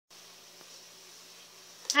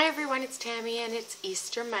Hi everyone, it's Tammy and it's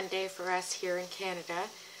Easter Monday for us here in Canada.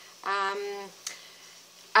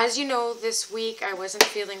 As you know, this week I wasn't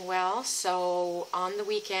feeling well, so on the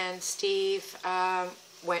weekend Steve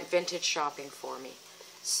went vintage shopping for me.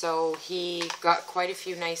 So he got quite a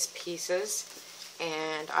few nice pieces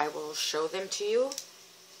and I will show them to you.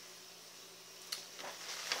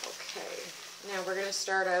 Okay, now we're going to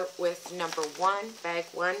start out with number one, bag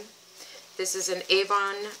one. This is an a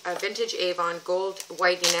vintage Avon gold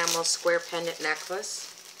white enamel square pendant necklace.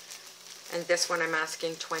 And this one I'm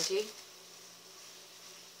asking $20.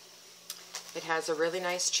 It has a really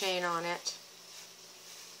nice chain on it.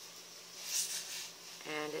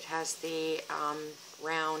 And it has the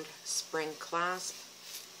round spring clasp.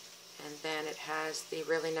 And then it has the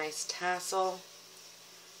really nice tassel.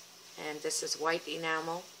 And this is white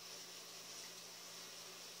enamel.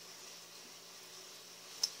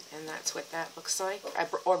 And that's what that looks like. I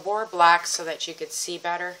wore black so that you could see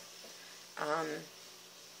better.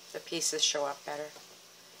 The pieces show up better.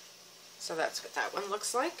 So that's what that one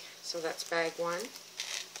looks like. So that's bag one.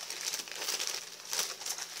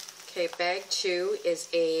 Okay, bag two is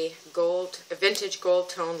a vintage gold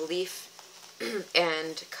tone leaf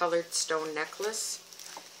and colored stone necklace.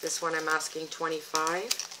 This one I'm asking $25.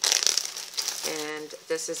 And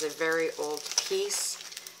this is a very old piece.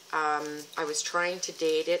 I was trying to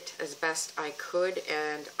date it as best I could,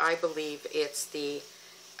 and I believe it's the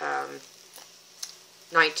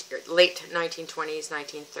late 1920s,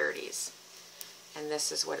 1930s. And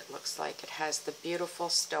this is what it looks like. It has the beautiful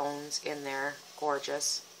stones in there,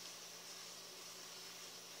 gorgeous.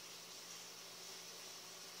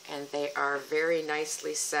 And they are very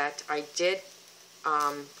nicely set. I did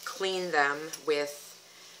clean them with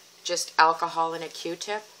just alcohol and a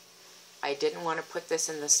Q-tip. I didn't want to put this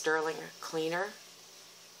in the sterling cleaner.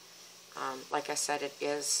 Like I said, it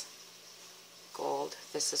is gold.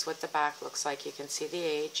 This is what the back looks like. You can see the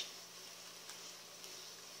age.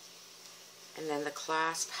 And then the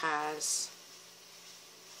clasp has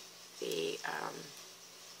the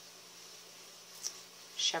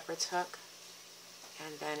shepherd's hook.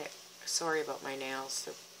 And then sorry about my nails,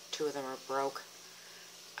 two of them are broke.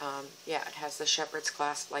 Yeah, it has the shepherd's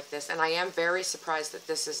clasp like this, and I am very surprised that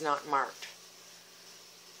this is not marked.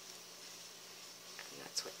 And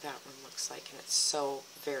that's what that one looks like, and it's so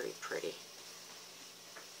very pretty.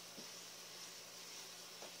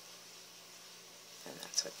 And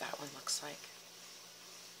that's what that one looks like.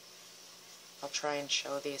 I'll try and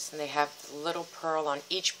show these, and they have the little pearl on.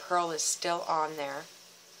 Each pearl is still on there.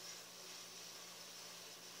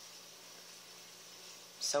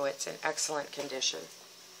 So it's in excellent condition.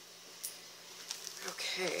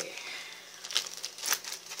 Okay,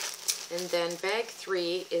 and then bag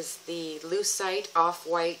three is the lucite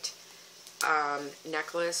off-white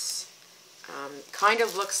necklace. Kind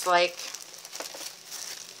of looks like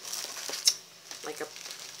a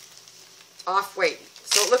off-white.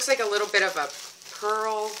 So it looks like a little bit of a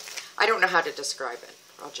pearl. I don't know how to describe it.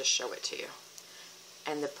 I'll just show it to you.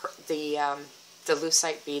 And the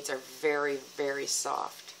lucite beads are very, very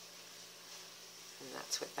soft. And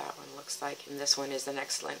that's what that one looks like. And this one is in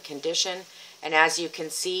excellent condition. And as you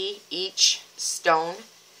can see, each stone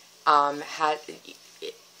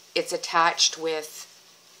it's attached with,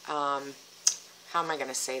 how am I going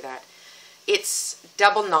to say that? It's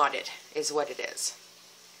double knotted is what it is.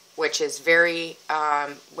 Which is very,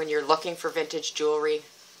 when you're looking for vintage jewelry,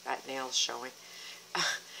 that nail's showing.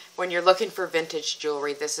 When you're looking for vintage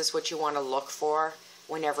jewelry, this is what you want to look for.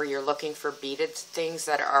 Whenever you're looking for beaded things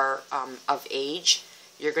that are of age,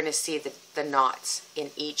 you're going to see the knots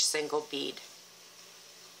in each single bead.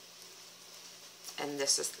 And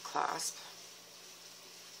this is the clasp.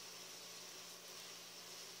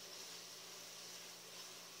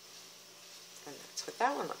 And that's what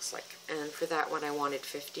that one looks like. And for that one I wanted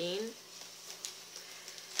 $15.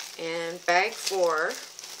 And bag four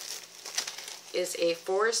is a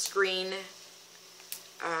forest green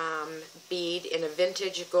bead in a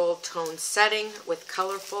vintage gold tone setting with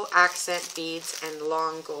colorful accent beads and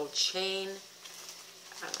long gold chain.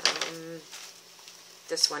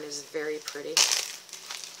 This one is very pretty.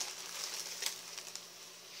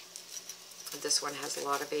 This one has a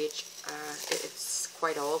lot of age. It's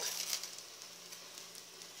quite old.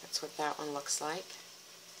 That's what that one looks like.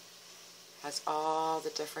 Has all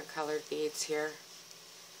the different colored beads here.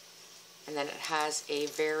 And then it has a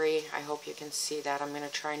very, I hope you can see that, I'm going to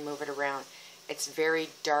try and move it around. It's very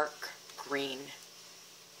dark green,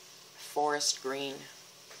 forest green.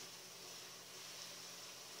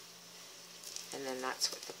 And then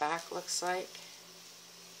that's what the back looks like.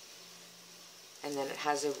 And then it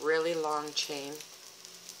has a really long chain.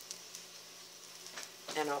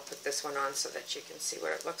 And I'll put this one on so that you can see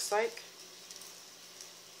what it looks like.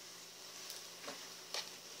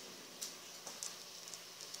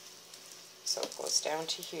 So it goes down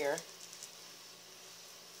to here.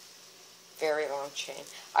 Very long chain.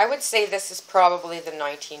 I would say this is probably the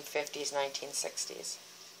 1950s, 1960s.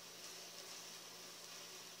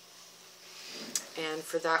 And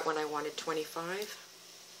for that one I wanted 25.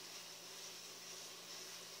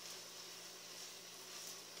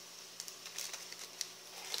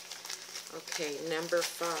 Okay, number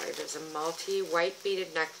 5 is a multi-white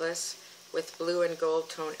beaded necklace with blue and gold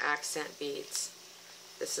tone accent beads.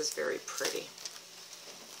 This is very pretty.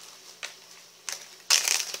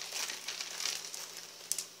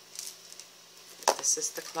 This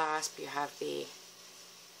is the clasp. You have the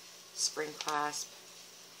spring clasp.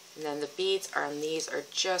 And then the beads on these are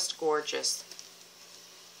just gorgeous.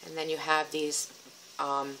 And then you have these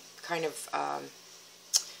kind of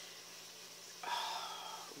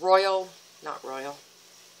royal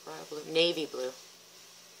blue, navy blue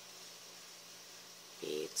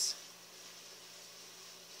beads.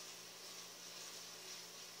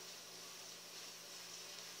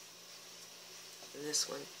 And this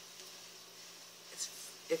one,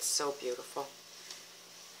 it's so beautiful.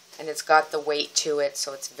 And it's got the weight to it,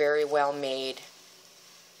 so it's very well made.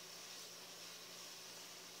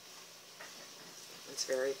 It's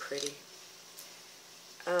very pretty.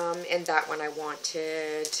 And that one I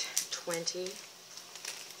wanted 20.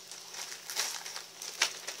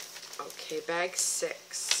 Okay, bag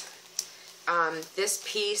 6. This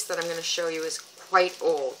piece that I'm going to show you is quite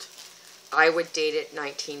old. I would date it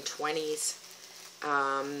 1920s.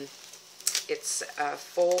 It's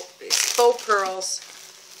faux pearls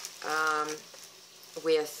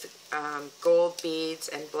with gold beads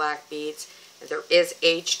and black beads. And there is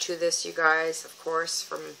age to this, you guys, of course,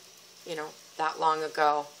 from, you know, that long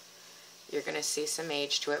ago. You're going to see some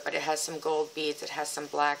age to it, but it has some gold beads, it has some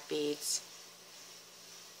black beads.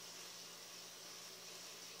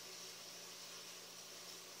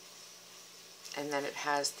 And then it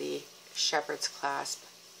has the shepherd's clasp.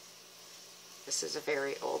 This is a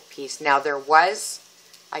very old piece. Now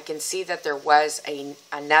I can see that there was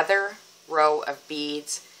another row of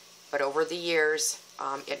beads, but over the years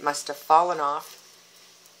it must have fallen off,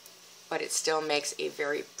 but it still makes a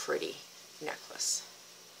very pretty necklace.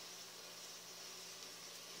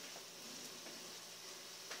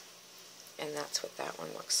 And that's what that one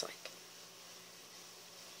looks like.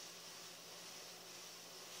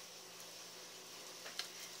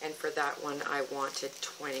 And for that one I wanted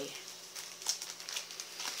 20.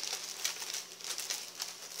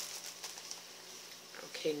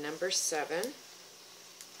 Okay, number 7.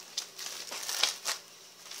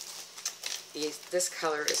 This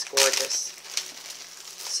color is gorgeous.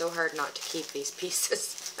 So hard not to keep these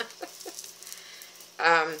pieces.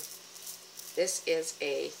 This is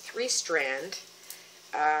a 3-strand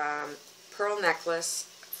pearl necklace,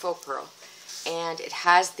 faux pearl, and it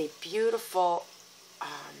has the beautiful,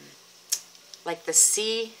 like the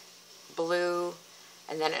sea blue,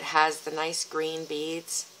 and then it has the nice green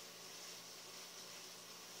beads.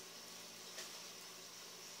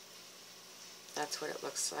 That's what it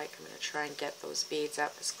looks like. I'm going to try and get those beads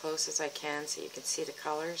up as close as I can so you can see the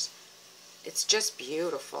colors. It's just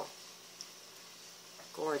beautiful.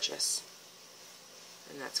 Gorgeous.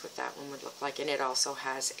 And that's what that one would look like. And it also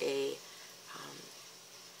has a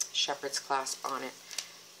shepherd's clasp on it.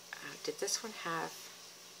 Did this one have...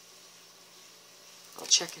 I'll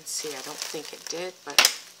check and see. I don't think it did, but...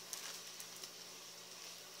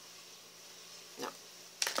 No.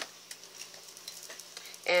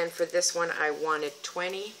 And for this one, I wanted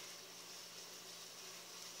 20.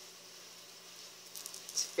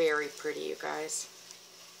 It's very pretty, you guys.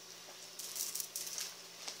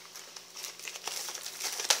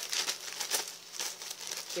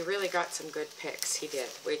 He really got some good picks. He did.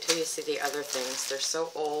 Wait till you see the other things. They're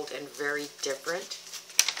so old and very different.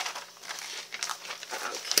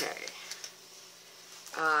 Okay.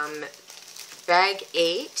 Bag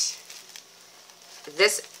 8.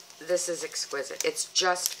 This is exquisite. It's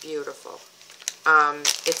just beautiful.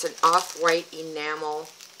 It's an off-white enamel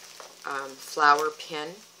flower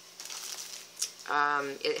pin.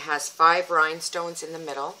 It has 5 rhinestones in the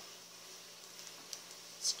middle.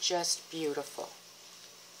 It's just beautiful.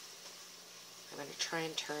 I'm going to try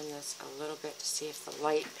and turn this a little bit to see if the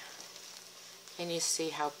light... Can you see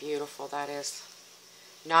how beautiful that is?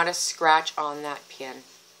 Not a scratch on that pin.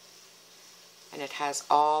 And it has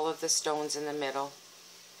all of the stones in the middle.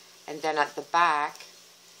 And then at the back,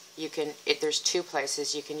 you can, there's 2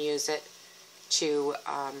 places you can use it to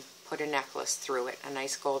put a necklace through it, a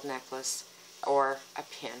nice gold necklace or a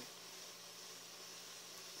pin.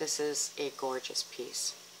 This is a gorgeous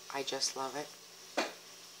piece. I just love it.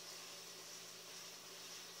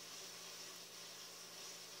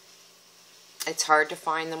 It's hard to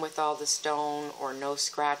find them with all the stone or no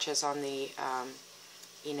scratches on the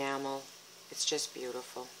enamel. It's just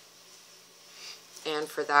beautiful. And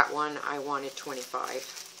for that one, I wanted 25.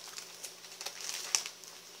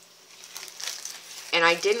 And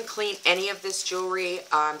I didn't clean any of this jewelry,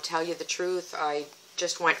 tell you the truth. I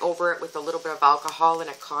just went over it with a little bit of alcohol and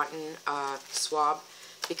a cotton swab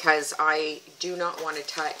because I do not want to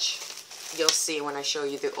touch. You'll see when I show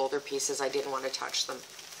you the older pieces, I didn't want to touch them.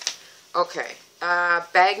 Okay,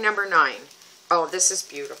 bag number 9. Oh, this is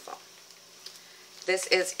beautiful. This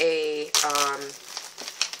is a,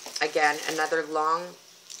 again, another long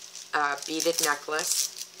beaded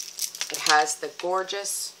necklace. It has the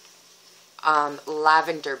gorgeous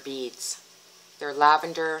lavender beads. They're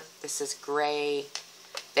lavender. This is gray.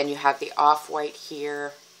 Then you have the off-white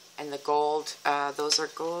here and the gold. Those are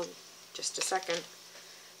gold. Just a second.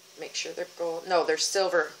 Make sure they're gold. No, they're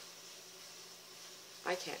silver.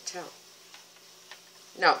 I can't tell.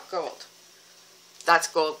 No, gold. That's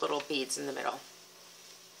gold little beads in the middle.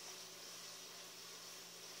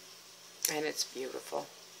 And it's beautiful.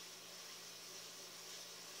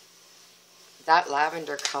 That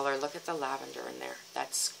lavender color, look at the lavender in there.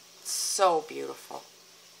 That's so beautiful.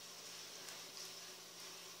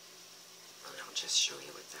 And I'll just show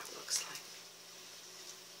you what that looks like.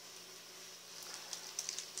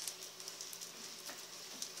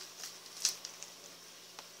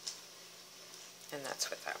 And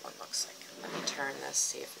that's what that one looks like. Let me turn this,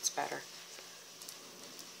 see if it's better.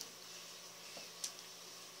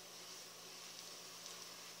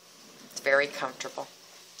 It's very comfortable.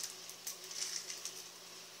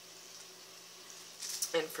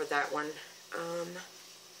 And for that one,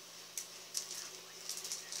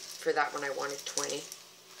 I wanted 20.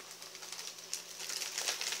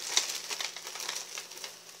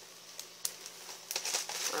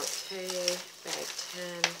 Okay, bag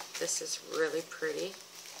 10. This is really pretty.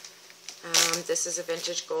 This is a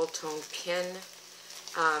vintage gold tone pin.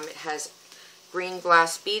 It has green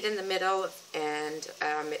glass bead in the middle, and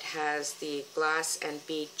it has the glass and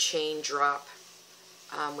bead chain drop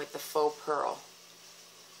with the faux pearl.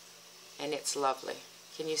 And it's lovely.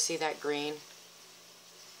 Can you see that green?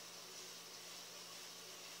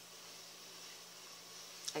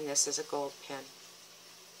 And this is a gold pin.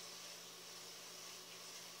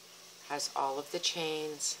 Has all of the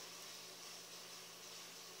chains.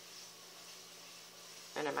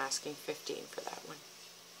 And I'm asking 15 for that one.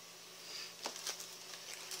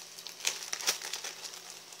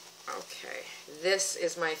 Okay, this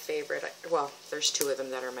is my favorite. Well, there's 2 of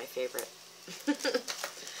them that are my favorite.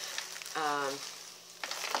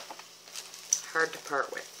 Hard to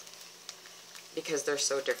part with because they're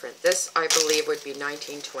so different. This, I believe, would be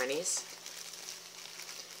 1920s.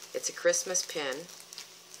 It's a Christmas pin,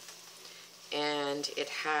 and it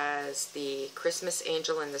has the Christmas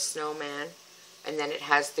angel and the snowman, and then it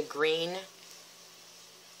has the green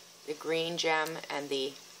gem and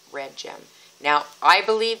the red gem. Now, I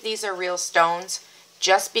believe these are real stones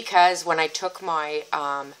just because when I took my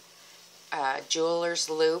jeweler's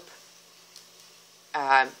loop,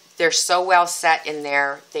 they're so well set in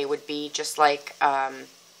there, they would be just like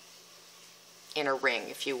in a ring,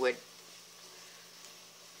 if you would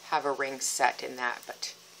have a ring set in that.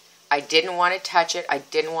 But I didn't want to touch it. I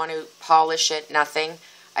didn't want to polish it, nothing.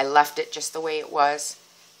 I left it just the way it was.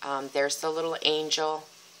 There's the little angel,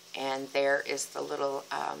 and there is the little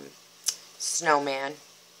snowman.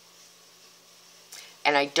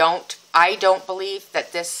 And I don't believe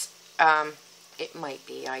that this, it might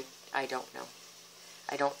be, I don't know.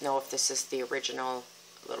 I don't know if this is the original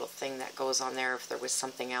little thing that goes on there, if there was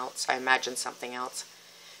something else. I imagine something else.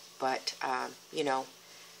 But, you know,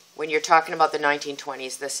 when you're talking about the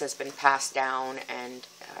 1920s, this has been passed down, and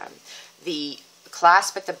the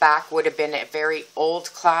clasp at the back would have been a very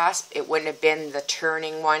old clasp. It wouldn't have been the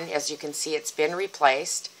turning one. As you can see, it's been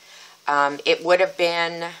replaced. It would have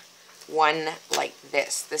been one like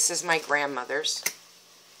this. This is my grandmother's,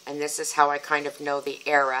 and this is how I kind of know the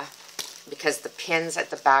era, because the pins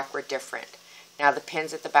at the back were different. Now, the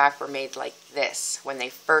pins at the back were made like this when they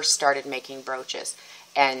first started making brooches,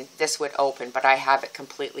 and this would open, but I have it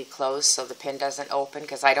completely closed so the pin doesn't open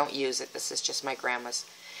because I don't use it. This is just my grandma's.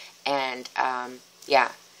 And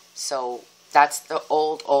yeah, so that's the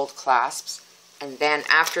old clasps. And then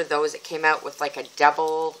after those, it came out with like a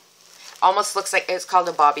double, almost looks like, it's called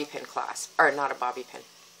a bobby pin clasp, or not a bobby pin,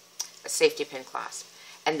 a safety pin clasp.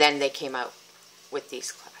 And then they came out with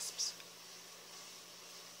these clasps.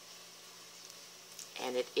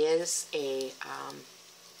 And it is a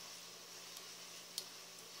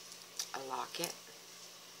a locket.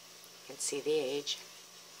 You can see the age.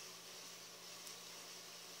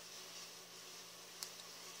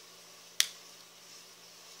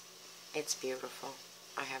 It's beautiful.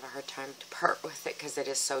 I have a hard time to part with it because it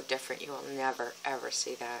is so different. You will never, ever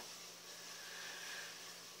see that.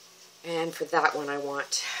 And for that one I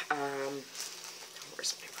want,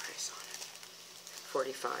 where's my price on it?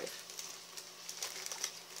 $45.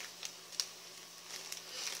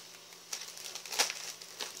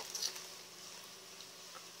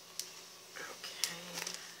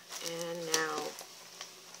 Okay, and now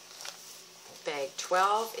bag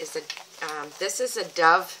 12 is a, this is a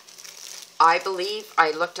Dove, I believe. I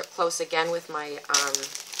looked up close again with my,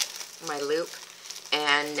 my loop,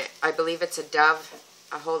 and I believe it's a Dove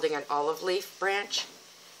holding an olive leaf branch,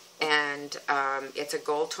 and it's a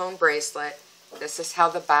gold tone bracelet. This is how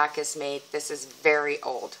the back is made. This is very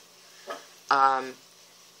old.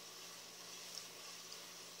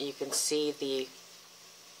 You can see the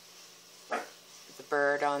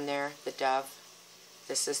bird on there, the dove.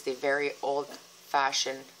 This is the very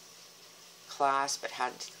old-fashioned clasp. It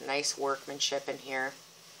had nice workmanship in here.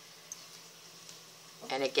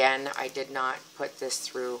 And again, I did not put this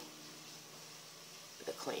through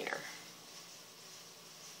the cleaner.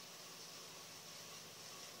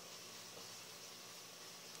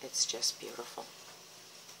 It's just beautiful.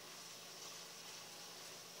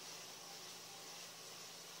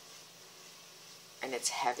 And it's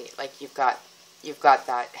heavy. Like you've got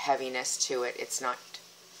that heaviness to it. It's not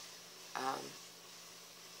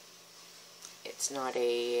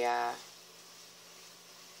a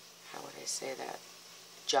how would I say that?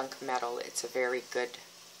 Junk metal. It's a very good,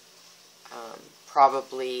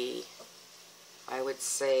 probably, I would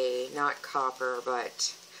say not copper,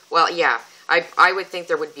 but, well, yeah, I would think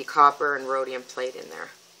there would be copper and rhodium plate in there.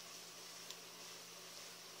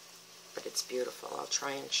 But it's beautiful. I'll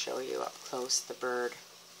try and show you up close the bird.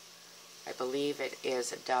 I believe it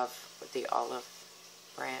is a dove with the olive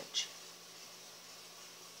branch.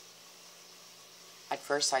 At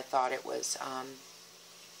first I thought it was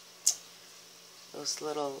those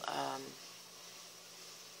little,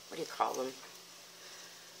 what do you call them?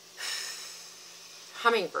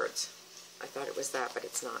 Hummingbirds. I thought it was that, but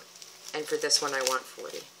it's not. And for this one I want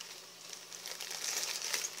 40.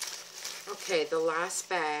 Okay, the last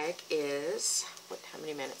bag is, how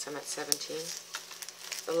many minutes? I'm at 17.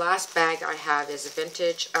 The last bag I have is a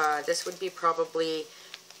vintage. This would be probably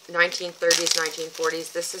 1930s,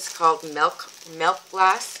 1940s. This is called milk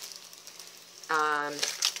glass.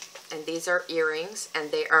 And these are earrings,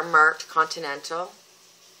 and they are marked Continental.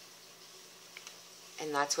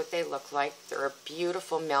 And that's what they look like. They're a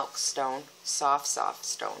beautiful milk stone, soft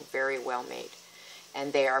stone, very well made.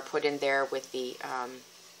 And they are put in there with the,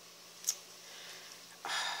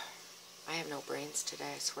 I have no brains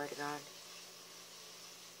today, I swear to God.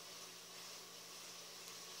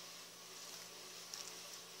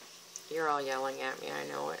 You're all yelling at me, I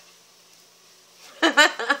know it.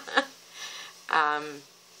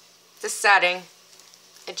 The setting,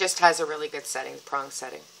 it just has a really good setting, prong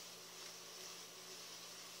setting.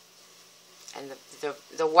 And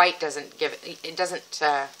the white doesn't give it doesn't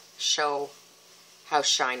show how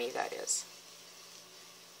shiny that is.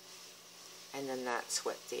 And then that's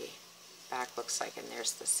what the back looks like, and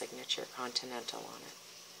there's the signature Continental on it.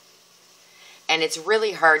 And it's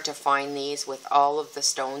really hard to find these with all of the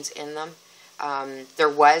stones in them. There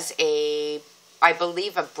was I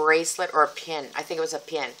believe a bracelet or a pin, I think it was a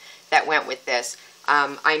pin, that went with this.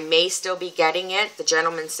 I may still be getting it. The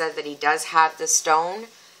gentleman said that he does have the stone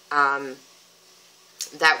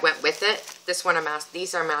that went with it. This one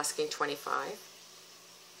these I'm asking $25.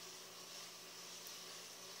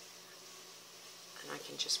 And I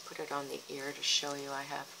can just put it on the ear to show you I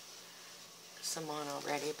have some on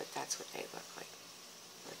already, but that's what they look like.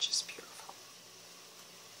 They're just beautiful.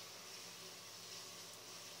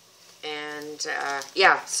 And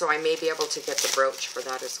yeah, so I may be able to get the brooch for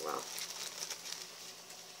that as well.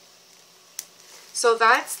 So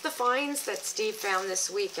that's the finds that Steve found this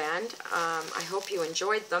weekend. I hope you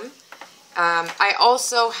enjoyed them. I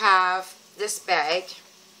also have this bag.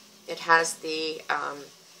 It has the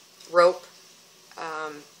rope,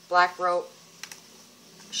 black rope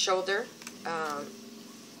shoulder, and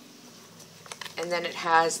then it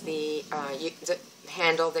has the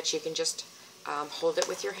handle that you can just hold it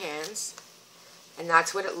with your hands, and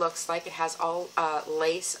that's what it looks like. It has all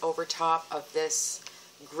lace over top of this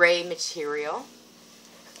gray material.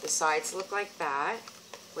 The sides look like that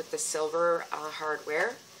with the silver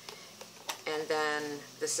hardware, and then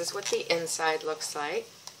this is what the inside looks like.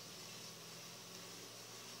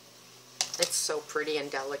 It's so pretty and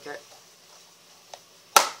delicate.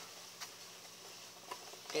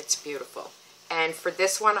 It's beautiful. And for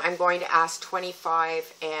this one, I'm going to ask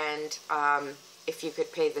 $25, and if you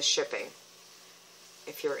could pay the shipping,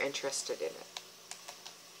 if you're interested in it.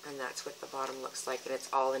 And that's what the bottom looks like, and it's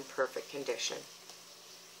all in perfect condition.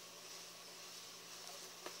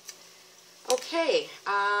 Okay,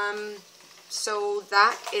 so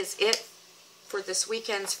that is it for this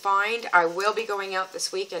weekend's find. I will be going out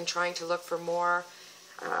this weekend trying to look for more.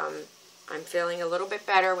 I'm feeling a little bit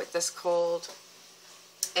better with this cold.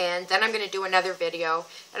 And then I'm going to do another video,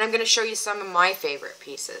 and I'm going to show you some of my favorite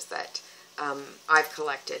pieces that I've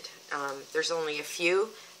collected. There's only a few,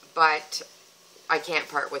 but I can't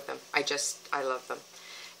part with them. I love them.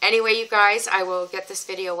 Anyway, you guys, I will get this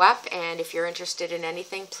video up, and if you're interested in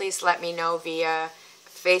anything, please let me know via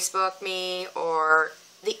Facebook me, or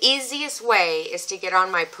the easiest way is to get on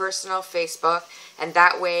my personal Facebook, and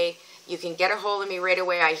that way you can get a hold of me right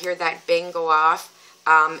away. I hear that bing go off.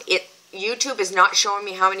 YouTube is not showing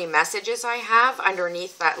me how many messages I have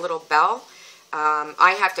underneath that little bell.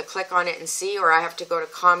 I have to click on it and see, or I have to go to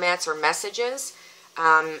comments or messages.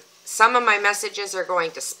 Some of my messages are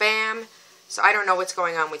going to spam, so I don't know what's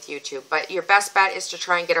going on with YouTube. But your best bet is to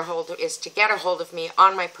try and get a hold of me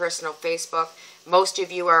on my personal Facebook. Most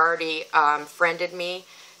of you are already friended me,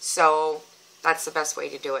 so that's the best way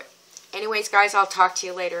to do it. Anyways, guys, I'll talk to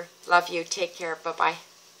you later. Love you. Take care. Bye-bye.